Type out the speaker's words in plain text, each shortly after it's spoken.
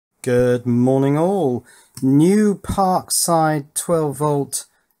Good morning all. New Parkside 12 volt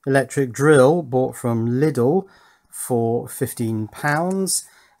electric drill bought from Lidl for £15.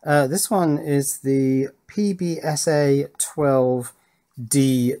 This one is the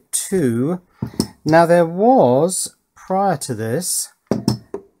PLGK12D2. Now there was, prior to this,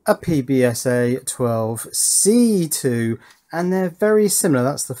 a PLGK12C2 and they're very similar.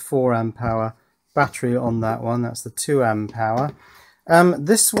 That's the 4 amp hour battery on that one. That's the 2 amp hour.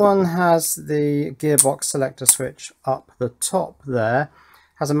 This one has the gearbox selector switch up the top there,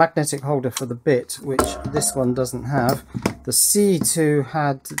 has a magnetic holder for the bit, which this one doesn't have. The C2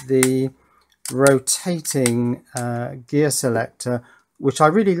 had the rotating gear selector, which I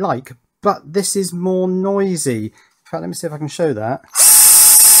really like, but this is more noisy. In fact, let me see if I can show that.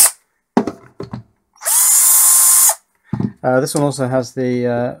 This one also has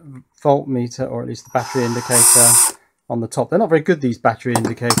the voltmeter, or at least the battery indicator on the top. They're not very good, these battery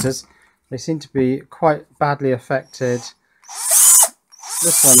indicators. They seem to be quite badly affected.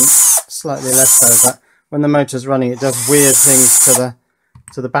 This one slightly less so, but when the motor's running it does weird things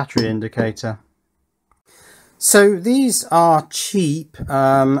to the battery indicator. So these are cheap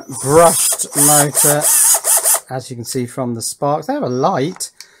brushed motor, as you can see from the sparks. They have a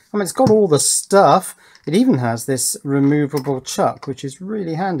light. I mean, it's got all the stuff. It even has this removable chuck, which is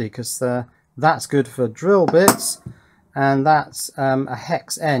really handy because that's good for drill bits. And that's a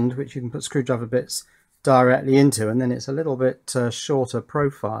hex end, which you can put screwdriver bits directly into, and then it's a little bit shorter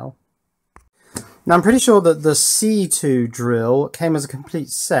profile. Now I'm pretty sure that the C2 drill came as a complete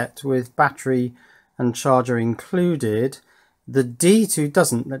set with battery and charger included. The D2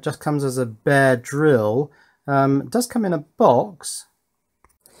 doesn't. That just comes as a bare drill. It does come in a box.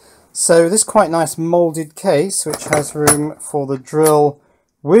 So this quite nice moulded case, which has room for the drill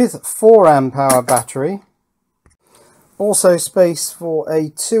with 4 amp hour battery. Also space for a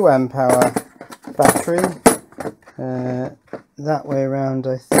 2 amp hour battery, that way around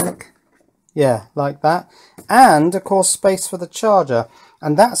I think, yeah, like that, and of course space for the charger,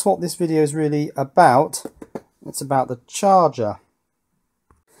 and that's what this video is really about. It's about the charger,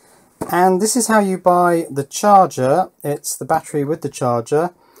 and this is how you buy the charger. It's the battery with the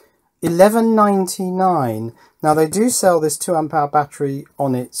charger, £11.99. Now they do sell this 2 amp hour battery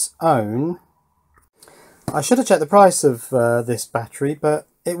on its own. I should have checked the price of this battery, but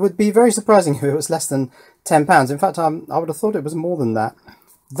it would be very surprising if it was less than £10. In fact, I would have thought it was more than that.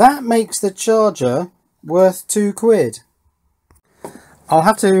 That makes the charger worth £2. I'll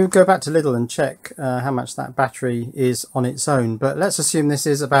have to go back to Lidl and check how much that battery is on its own, but let's assume this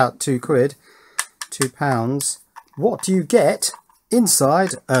is about £2, £2. What do you get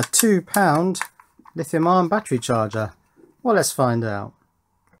inside a £2 lithium-ion battery charger? Well, let's find out.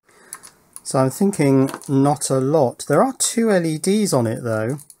 So I'm thinking not a lot. There are 2 LEDs on it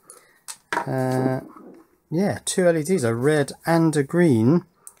though. Yeah, 2 LEDs, a red and a green.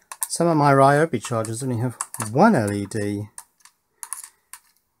 Some of my Ryobi chargers only have 1 LED.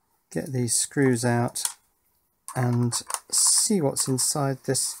 Get these screws out and see what's inside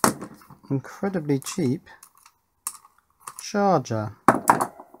this incredibly cheap charger.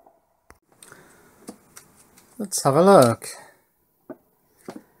 Let's have a look.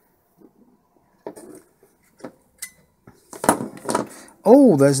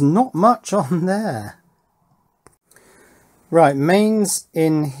 Oh, there's not much on there. Right, mains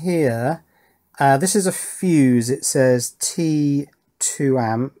in here. This is a fuse. It says T2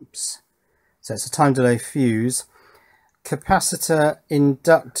 amps. So it's a time delay fuse. Capacitor,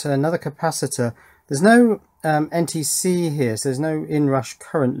 inductor, another capacitor. There's no NTC here, so there's no inrush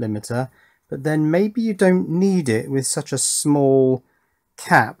current limiter. But then maybe you don't need it with such a small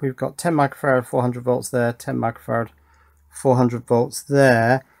cap. We've got 10 microfarad, 400 volts there, 10 microfarad, 400 volts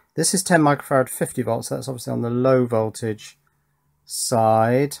there. This is 10 microfarad 50 volts, so that's obviously on the low voltage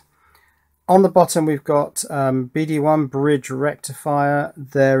side. On the bottom we've got BD1 bridge rectifier.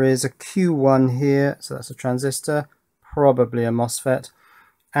 There is a Q1 here, so that's a transistor, probably a MOSFET,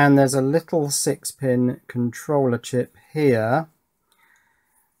 and there's a little 6-pin controller chip here.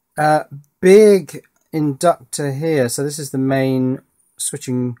 Big inductor here, so this is the main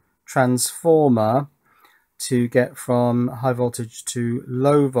switching transformer to get from high voltage to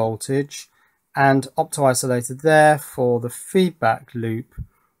low voltage, and opto-isolator there for the feedback loop.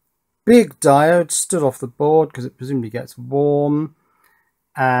 Big diode stood off the board because it presumably gets warm,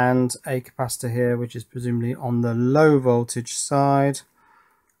 and a capacitor here which is presumably on the low voltage side.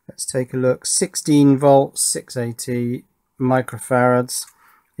 Let's take a look. 16 volts, 680 microfarads.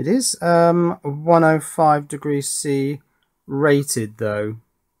 It is 105 degrees C rated though.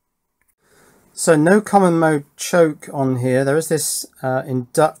 So no common mode choke on here. There is this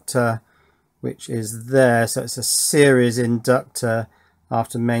inductor which is there, so it's a series inductor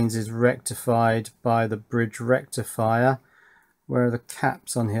after mains is rectified by the bridge rectifier. Where are the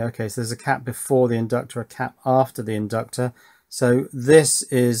caps on here? Okay, so there's a cap before the inductor, a cap after the inductor. So this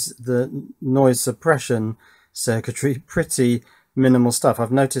is the noise suppression circuitry. Pretty minimal stuff.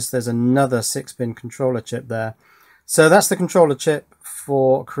 I've noticed there's another 6-pin controller chip there. So that's the controller chip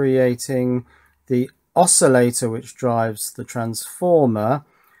for creating the oscillator which drives the transformer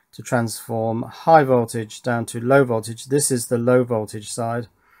to transform high voltage down to low voltage. This is the low voltage side.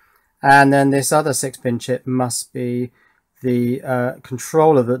 And then this other 6-pin chip must be the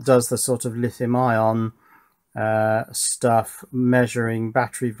controller that does the sort of lithium ion stuff, measuring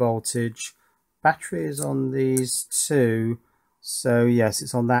battery voltage. Battery is on these two, so yes,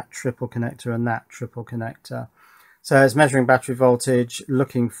 it's on that triple connector and that triple connector. So it's measuring battery voltage,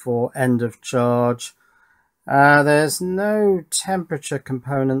 looking for end of charge. There's no temperature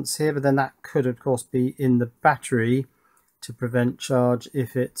components here, but then that could of course be in the battery to prevent charge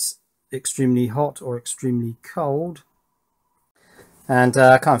if it's extremely hot or extremely cold. And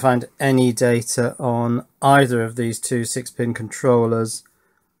I can't find any data on either of these two 6-pin controllers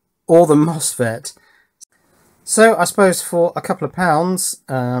or the MOSFET. So I suppose for a couple of pounds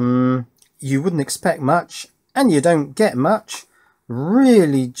you wouldn't expect much, and you don't get much.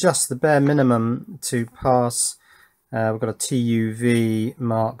 Really just the bare minimum to pass. We've got a TUV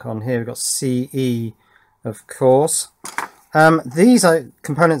mark on here. We've got CE, of course. These are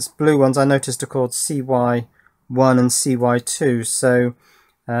components, blue ones, I noticed are called CY1 and CY2, so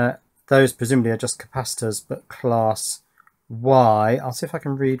those presumably are just capacitors, but class Y. I'll see if I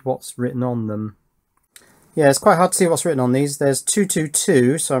can read what's written on them. Yeah, it's quite hard to see what's written on these. There's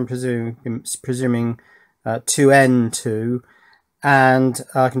 222, so I'm presuming 2N2, and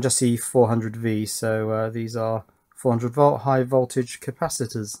I can just see 400V, so these are 400 volt high voltage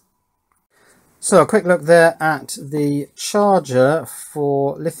capacitors. So a quick look there at the charger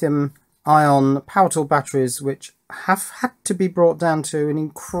for lithium ion power tool batteries, which have had to be brought down to an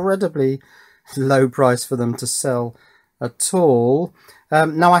incredibly low price for them to sell at all.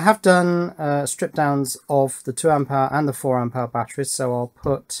 Now I have done strip downs of the 2Ah and the 4Ah batteries, so I'll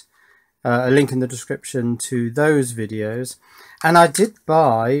put a link in the description to those videos. And I did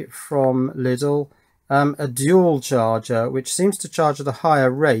buy from Lidl a dual charger, which seems to charge at a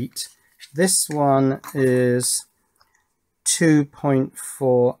higher rate. This one is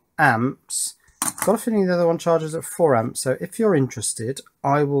 2.4 amps. Got a feeling the other one charges at 4 amps, so if you're interested,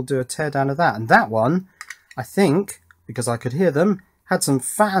 I will do a teardown of that. And that one, I think, because I could hear them, had some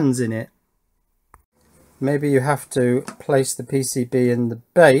fans in it. Maybe you have to place the PCB in the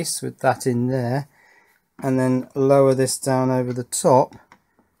base with that in there, and then lower this down over the top,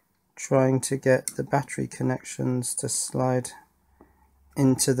 trying to get the battery connections to slide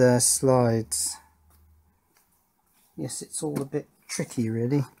into their slides. Yes, it's all a bit tricky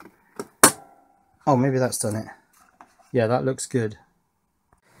really. Oh, maybe that's done it. Yeah, that looks good.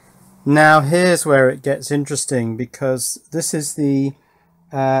 Now here's where it gets interesting, because this is the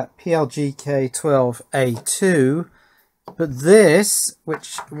PLGK12A2, but this,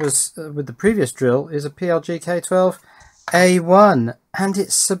 which was with the previous drill, is a PLGK12A1, and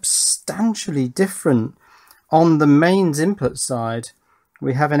it's substantially different. On the mains input side,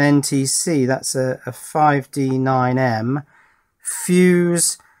 we have an NTC, that's a 5D9M,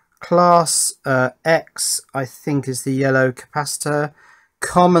 fuse, class X, I think is the yellow capacitor,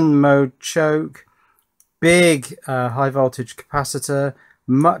 common mode choke, big high voltage capacitor,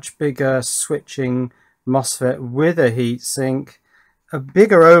 much bigger switching MOSFET with a heatsink, a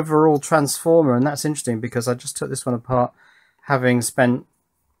bigger overall transformer. And that's interesting because I just took this one apart having spent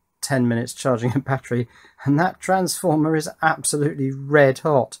 10 minutes charging a battery, and that transformer is absolutely red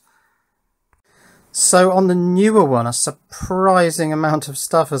hot. So on the newer one, a surprising amount of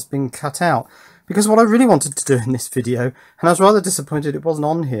stuff has been cut out, because what I really wanted to do in this video, and I was rather disappointed it wasn't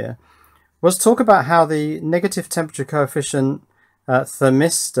on here, was talk about how the negative temperature coefficient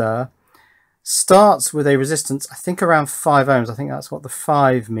thermistor starts with a resistance, I think around 5 ohms. I think that's what the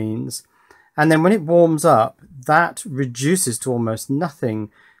 5 means. And then when it warms up, that reduces to almost nothing.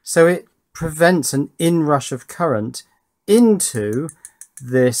 So it prevents an inrush of current into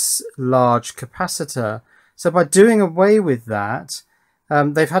this large capacitor. So by doing away with that,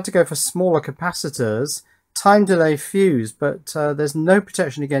 they've had to go for smaller capacitors, time delay fuse, but there's no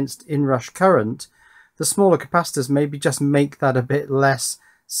protection against inrush current. The smaller capacitors maybe just make that a bit less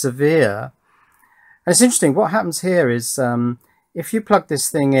severe. And it's interesting, what happens here is if you plug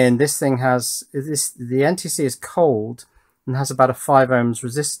this thing in, this thing has, the NTC is cold, and has about a 5 ohms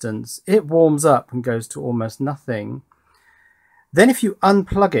resistance. It warms up and goes to almost nothing. Then if you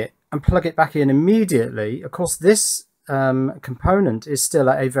unplug it and plug it back in immediately, of course this component is still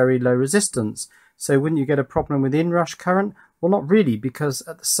at a very low resistance. So wouldn't you get a problem with inrush current? Well, not really, because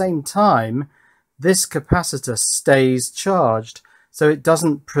at the same time, this capacitor stays charged. So it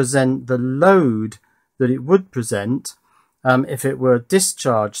doesn't present the load that it would present if it were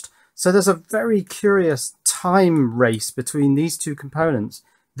discharged. So there's a very curious time race between these two components.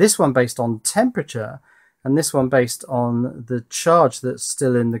 This one based on temperature and this one based on the charge that's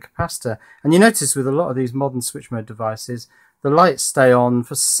still in the capacitor. And you notice with a lot of these modern switch mode devices, the lights stay on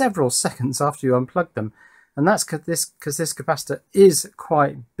for several seconds after you unplug them. And that's because this capacitor is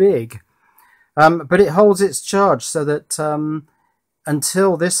quite big. But it holds its charge so that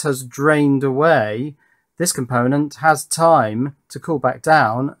until this has drained away, this component has time to cool back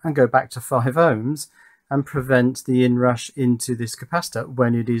down and go back to 5 ohms and prevent the inrush into this capacitor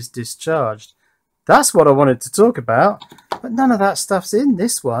when it is discharged. That's what I wanted to talk about, but none of that stuff's in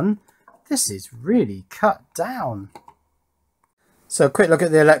this one. This is really cut down. So a quick look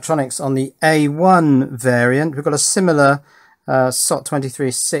at the electronics on the A1 variant. We've got a similar SOT23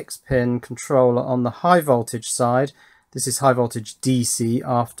 6-pin controller on the high voltage side. This is high voltage DC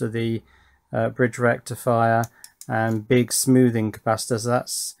after the bridge rectifier and big smoothing capacitor. So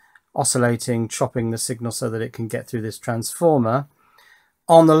that's oscillating, chopping the signal so that it can get through this transformer.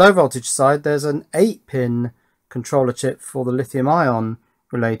 On the low voltage side, there's an 8-pin controller chip for the lithium ion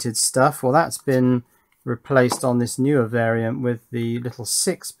related stuff. Well, that's been replaced on this newer variant with the little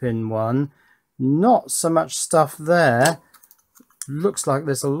 6-pin one. Not so much stuff there. Looks like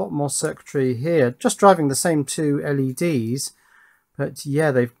there's a lot more circuitry here, just driving the same two LEDs, but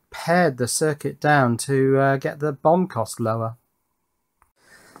yeah, they've pared the circuit down to get the BOM cost lower.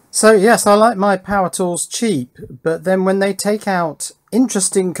 So yes, I like my power tools cheap, but then when they take out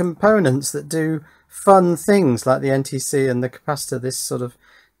interesting components that do fun things like the NTC and the capacitor, this sort of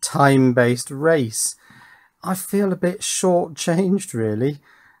time-based race, I feel a bit short-changed really.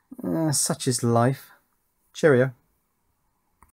 Such is life. Cheerio.